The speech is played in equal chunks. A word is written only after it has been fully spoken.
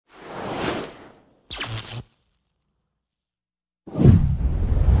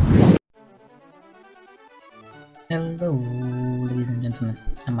Hello ladies and gentlemen,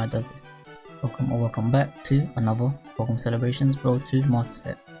 I'm iDuzzDis. Welcome back to another Pokemon Celebrations Road to Master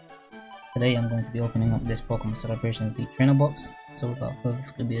Set. Today I'm going to be opening up this Pokemon Celebrations Elite Trainer box, so without further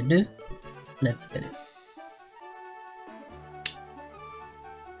ado, let's get it.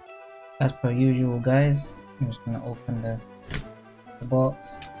 As per usual guys, I'm just going to open the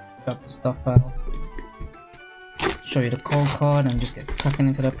box, grab the stuff out, show you the code card and just get cracking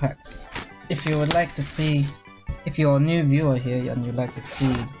into the packs. If you would like to see, if you're a new viewer here and you'd like to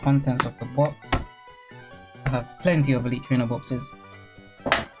see the contents of the box, I have plenty of Elite Trainer boxes,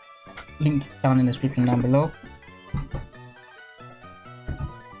 links down in the description down below.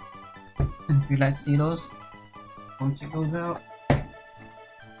 And if you'd like to see those, go and check those out.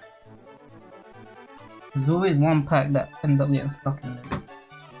 There's always one pack that ends up getting stuck in there.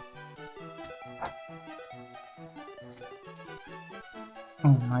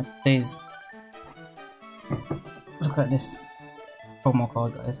 Oh my days. Look at this promo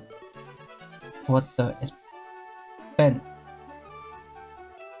card guys. What the is bent.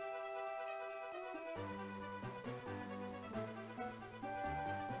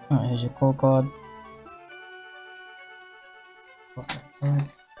 Alright, here's your code card. What's that side?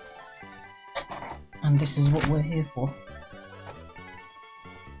 And this is what we're here for.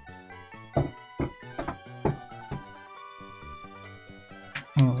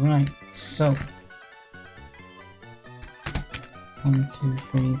 Alright, so 1, 2,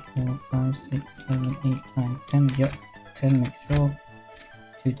 3, 4, 5, 6, 7, 8, 9, 10. Yep, 10 make sure.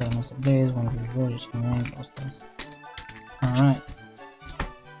 2 diamonds of blaze, 1 blue roll, just can rank posters. Alright.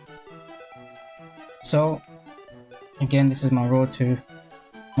 So again, this is my road to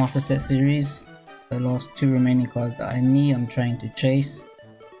Master Set series. The last 2 remaining cards that I need, I'm trying to chase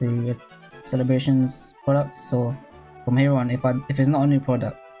through Celebrations products. So from here on, if it's not a new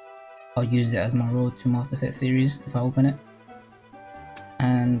product, I'll use it as my road to Master Set series if I open it.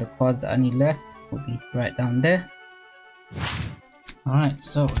 And the cards that I need left will be right down there. Alright,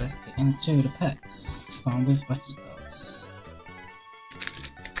 so let's get into the packs. Starting with Battle Styles.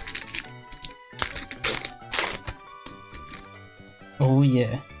 Oh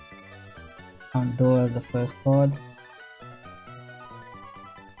yeah. Outdoor as the first card.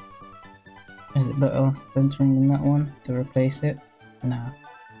 Is it better centering than that one to replace it? Nah.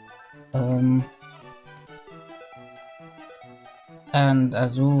 And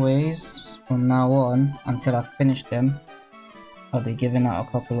as always, from now on until I finish them, I'll be giving out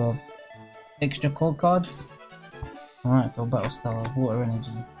a couple of extra code cards. Alright, so Battle Style, Water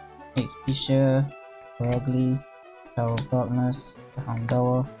Energy, XP Share, Ugly, Tower of Darkness, the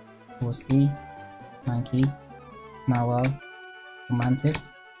Houndour, Horsey, Mankey, Nawal,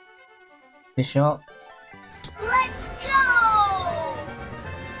 Mantis, Bishop. Let's go!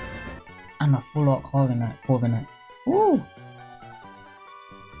 And a full art Corviknight. Woo!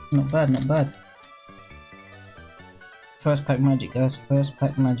 Not bad, not bad. First pack magic guys, first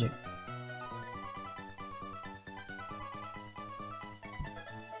pack magic.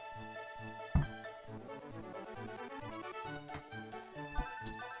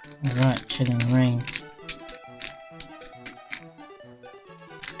 Alright, Chilling Rain.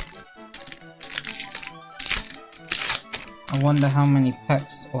 I wonder how many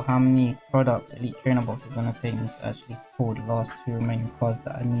packs or how many products Elite Trainer Box is going to take me to actually pull the last 2 remaining cards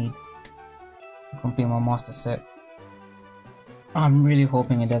that I need to complete my master set. I'm really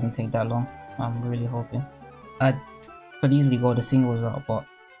hoping it doesn't take that long. I'm really hoping. I could easily go the singles route, but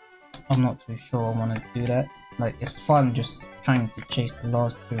I'm not too sure I want to do that. Like, it's fun just trying to chase the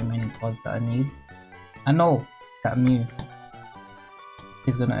last 2 remaining cards that I need. I know that Mew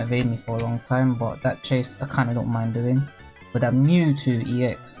is going to evade me for a long time, but that chase I kind of don't mind doing. But that Mew to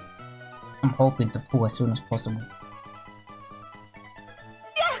EX, I'm hoping to pull as soon as possible.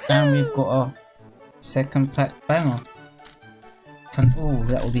 And we've got a second pack banger. And oh,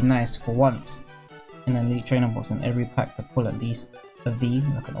 that would be nice for once in an Elite Trainer Box in every pack to pull at least a V,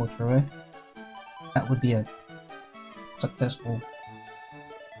 like an ultra rare. That would be a successful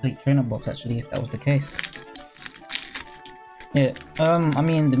Elite Trainer Box actually, if that was the case. Yeah, I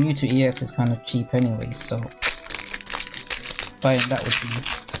mean the Mew to EX is kind of cheap anyway, so buying that would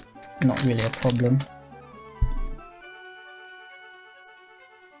be not really a problem.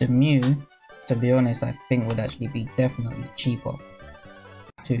 The Mew, to be honest, I think would actually be definitely cheaper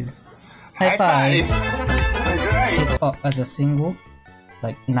to high five pick up as a single,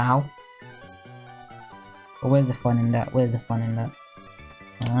 like now. But where's the fun in that? Where's the fun in that?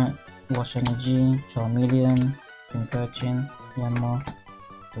 Alright, Wash Energy, Charmeleon, Pincurchin, Yanma,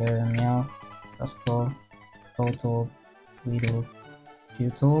 Gloria, Casco, Total, Weedle,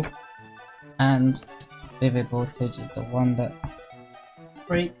 Tutor, and Vivid Voltage is the one that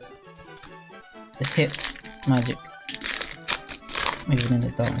breaks the hit magic. Moving in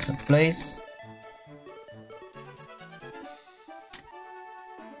the darkness of place.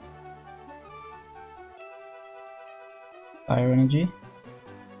 Fire energy.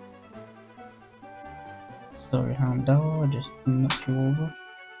 Sorry, Hoenn, I just knocked you over.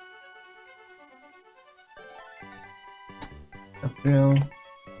 A drill,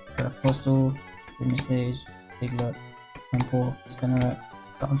 got a fossil, Sage, Piglet, Temple, Spinneret,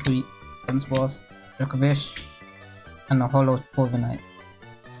 Cotton Sweet, Fence Boss, Djokovic, and a hollow Corviknight.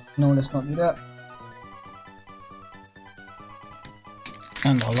 No, let's not do that.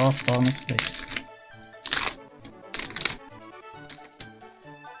 And our last darkness phase.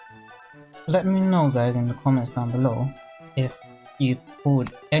 Let me know, guys, in the comments down below if you've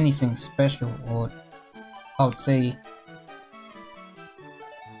pulled anything special, or I would say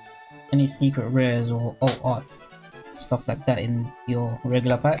any secret rares or alt arts, stuff like that in your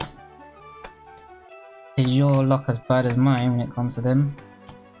regular packs. Is your luck as bad as mine when it comes to them,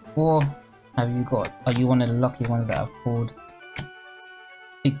 or are you one of the lucky ones that have pulled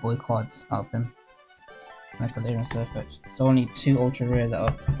big boy cards out of them, like Galarian Surfetch? So only 2 ultra rares out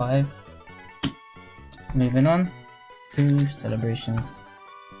of 5. Moving on to celebrations.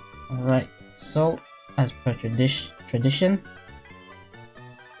 Alright, so as per tradition,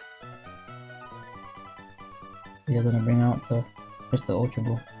 we are going to bring out the Crystal Ultra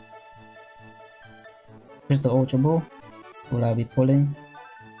Ball. Crystal Ultra Ball will I be pulling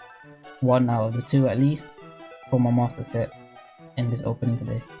 1 out of the 2 at least for my master set in this opening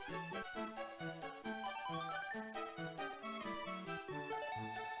today.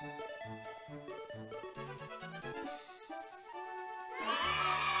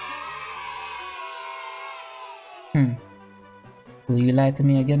 Will you lie to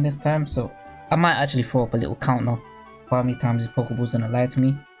me again this time? So I might actually throw up a little counter for how many times this Pokeball's gonna lie to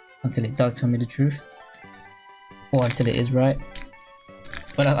me until it does tell me the truth, or until it is right.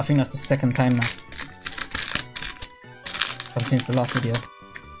 But I think that's the 2nd time now since the last video.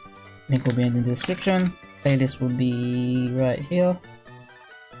 Link will be in the description. Playlist will be right here.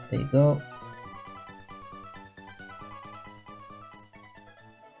 There you go.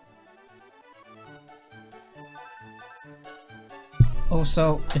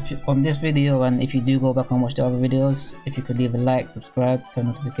 Also, if you on this video, and if you do go back and watch the other videos, if you could leave a like, subscribe, turn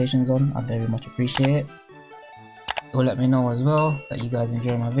notifications on, I'd very much appreciate it. It will let me know as well that you guys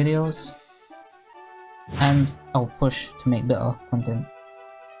enjoy my videos, and I'll push to make better content.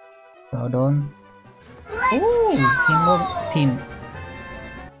 Groudon. Ooh, Team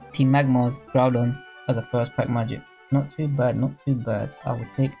Magmar's Groudon as a first pack magic. Not too bad, not too bad. I will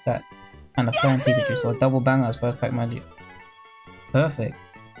take that. And a Flying Pikachu, so a double banger as first pack magic. Perfect.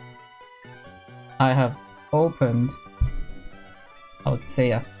 I have opened, I would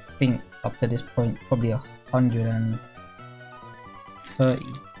say, I think up to this point, probably 130,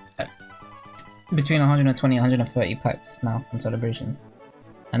 between 120 and 130 packs now from celebrations.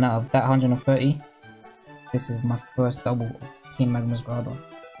 And out of that 130, this is my first double of Team Magmar's Groudon,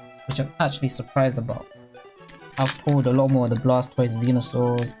 which I'm actually surprised about. I've pulled a lot more of the Blastoise,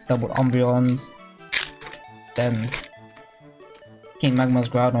 Venusaurs, double Umbreons, then Team Magmar's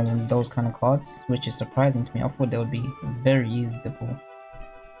Groudon and those kind of cards, which is surprising to me. I thought they would be very easy to pull.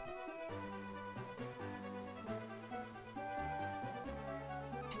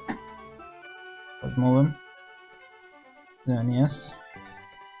 Cosmoem, Xerneas,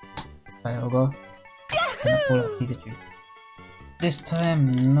 Kyogre, and a Fallout Pikachu. This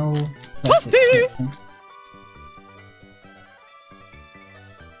time, no classic collection.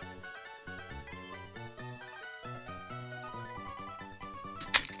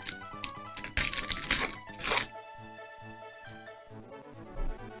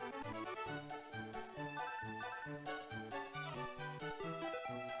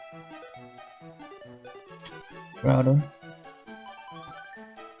 Groudon,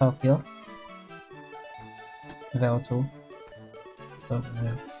 Palkia, Veltal,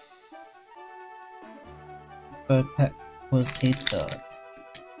 Soulville. Third pack was a third.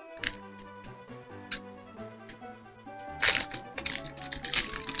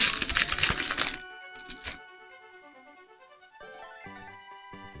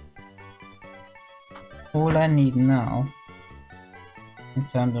 All I need now, in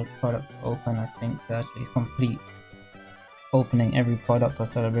terms of product to open, I think, to actually complete opening every product or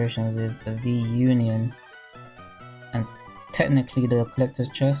celebrations, is the V-Union and technically the collector's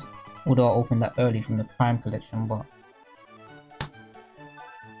chest, although I opened that early from the Prime collection, but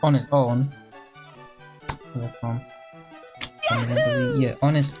on its own Where's it from? Yeah,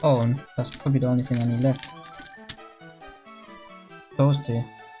 on its own, that's probably the only thing I need left. Those two.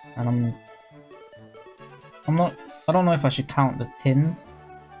 And I'm not, I don't know if I should count the tins.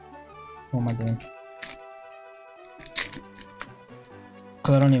 What am I doing?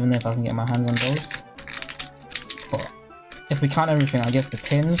 Because I don't even know if I can get my hands on those. But if we count everything, I guess the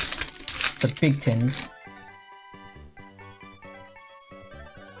tins, the big tins,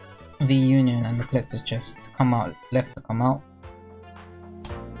 the union and the collector's chest to come out, left to come out.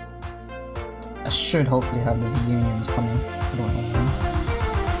 I should hopefully have the V unions coming. I don't know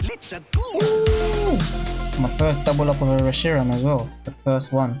when. Let's go. Ooh! My first double up of a Reshiram as well. The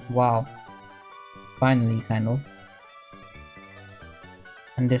first one. Wow. Finally, kind of.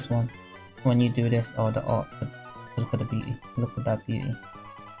 And this one. When you do this, oh, the art. Look at the beauty. Look at that beauty.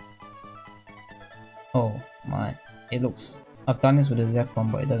 Oh my. It looks... I've done this with a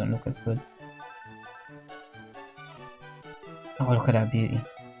Zekrom, but it doesn't look as good. Oh, look at that beauty.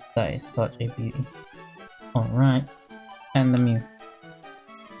 That is such a beauty. Alright. And the Mew.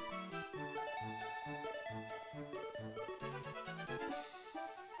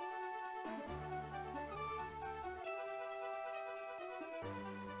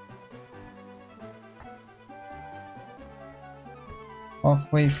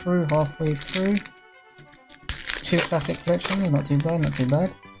 Halfway through. Two classic collections, not too bad, not too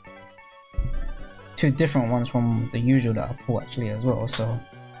bad. Two different ones from the usual that I pull actually as well, so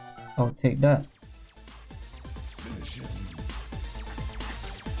I'll take that.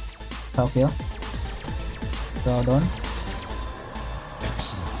 Palkia. Well done.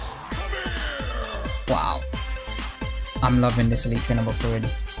 Wow. I'm loving this Elite Trainer box already.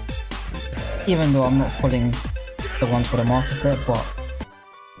 Even though I'm not pulling the ones for the master set, but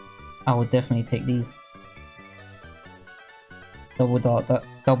I would definitely take these. Double dark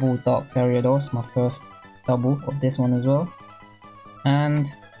Gyarados, my first double of this one as well. And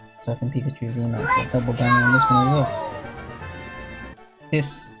Surfing Pikachu VMAX, so double bang on this one as well.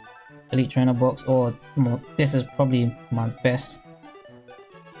 This Elite Trainer box, or more, this is probably my best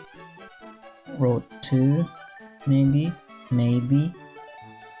Road 2, maybe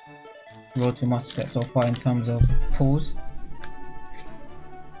Road 2 master set so far in terms of pulls.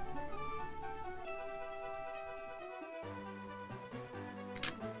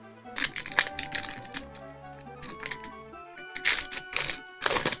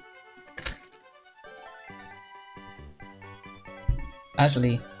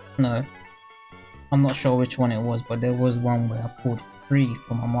 Actually, no, I'm not sure which one it was, but there was one where I pulled 3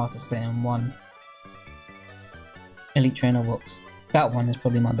 from my master set in one Elite Trainer box. That one is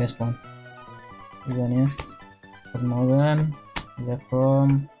probably my best one. Xenius, Cosmoem,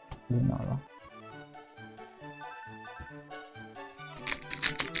 Zekrom, Lunala.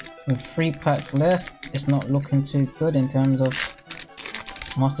 With 3 packs left, it's not looking too good in terms of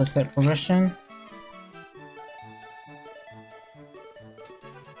master set progression.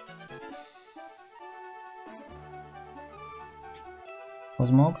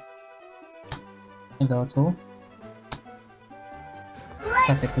 Cosmog, Yveltal,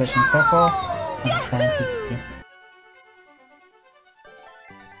 Classic Collection Pepper, and Flying Pikachu.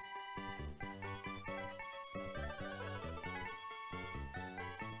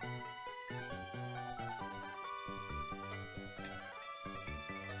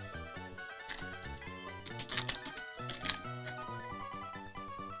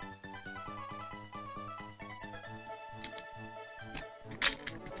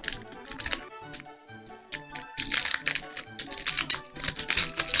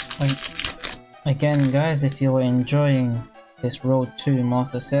 Again guys, if you are enjoying this Road 2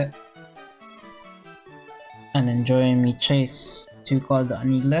 master set and enjoying me chase 2 cards that I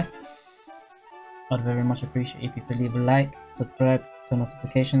need left, I'd very much appreciate if you could leave a like, subscribe, turn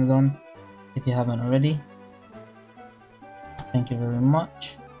notifications on if you haven't already. Thank you very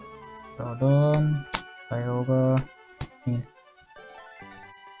much. Well done. Kyogre. Yeah.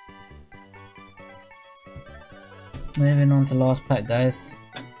 Moving on to last pack guys.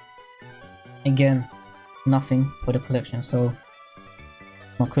 Again, nothing for the collection, so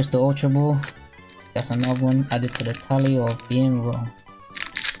my Crystal Ultra Ball, that's another one added to the tally of being wrong.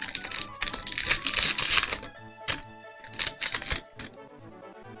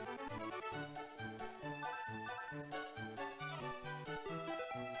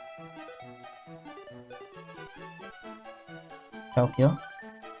 Palkia,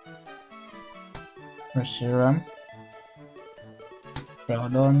 Reshiram,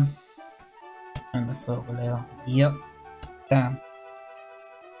 Groudon, and the Solgaleo. Yep. Damn.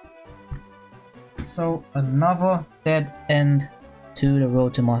 So another dead end to the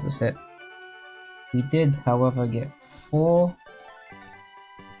Road to Master set. We did, however, get 4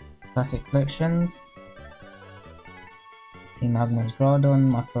 classic collections. Team Agnes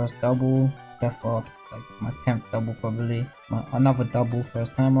Groudon, my first double. Therefore, like my 10th double probably. Another double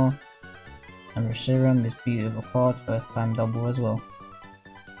first timer. And Reshiram, this beautiful card, first time double as well.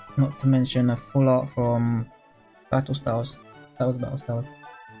 Not to mention a full art from Battle Styles. That was Battle Styles.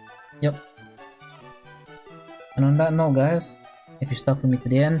 Yep. And on that note, guys, if you stuck with me to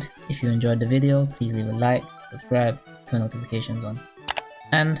the end, if you enjoyed the video, please leave a like, subscribe, turn notifications on.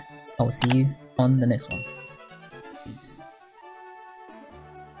 And I will see you on the next one. Peace.